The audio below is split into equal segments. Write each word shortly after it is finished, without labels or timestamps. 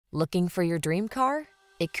Looking for your dream car?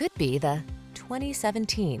 It could be the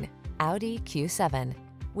 2017 Audi Q7.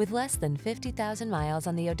 With less than 50,000 miles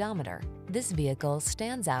on the odometer, this vehicle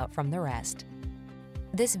stands out from the rest.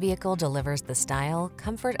 This vehicle delivers the style,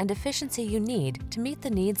 comfort, and efficiency you need to meet the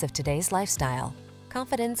needs of today's lifestyle.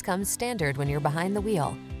 Confidence comes standard when you're behind the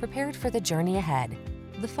wheel, prepared for the journey ahead.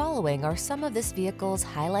 The following are some of this vehicle's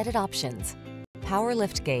highlighted options: power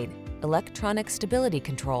liftgate, electronic stability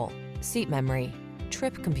control, seat memory,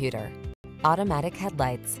 trip computer, automatic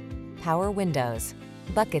headlights, power windows,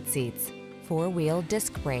 bucket seats, four-wheel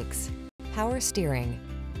disc brakes, power steering.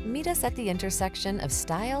 Meet us at the intersection of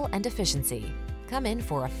style and efficiency. Come in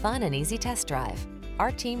for a fun and easy test drive.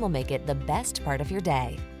 Our team will make it the best part of your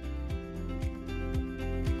day.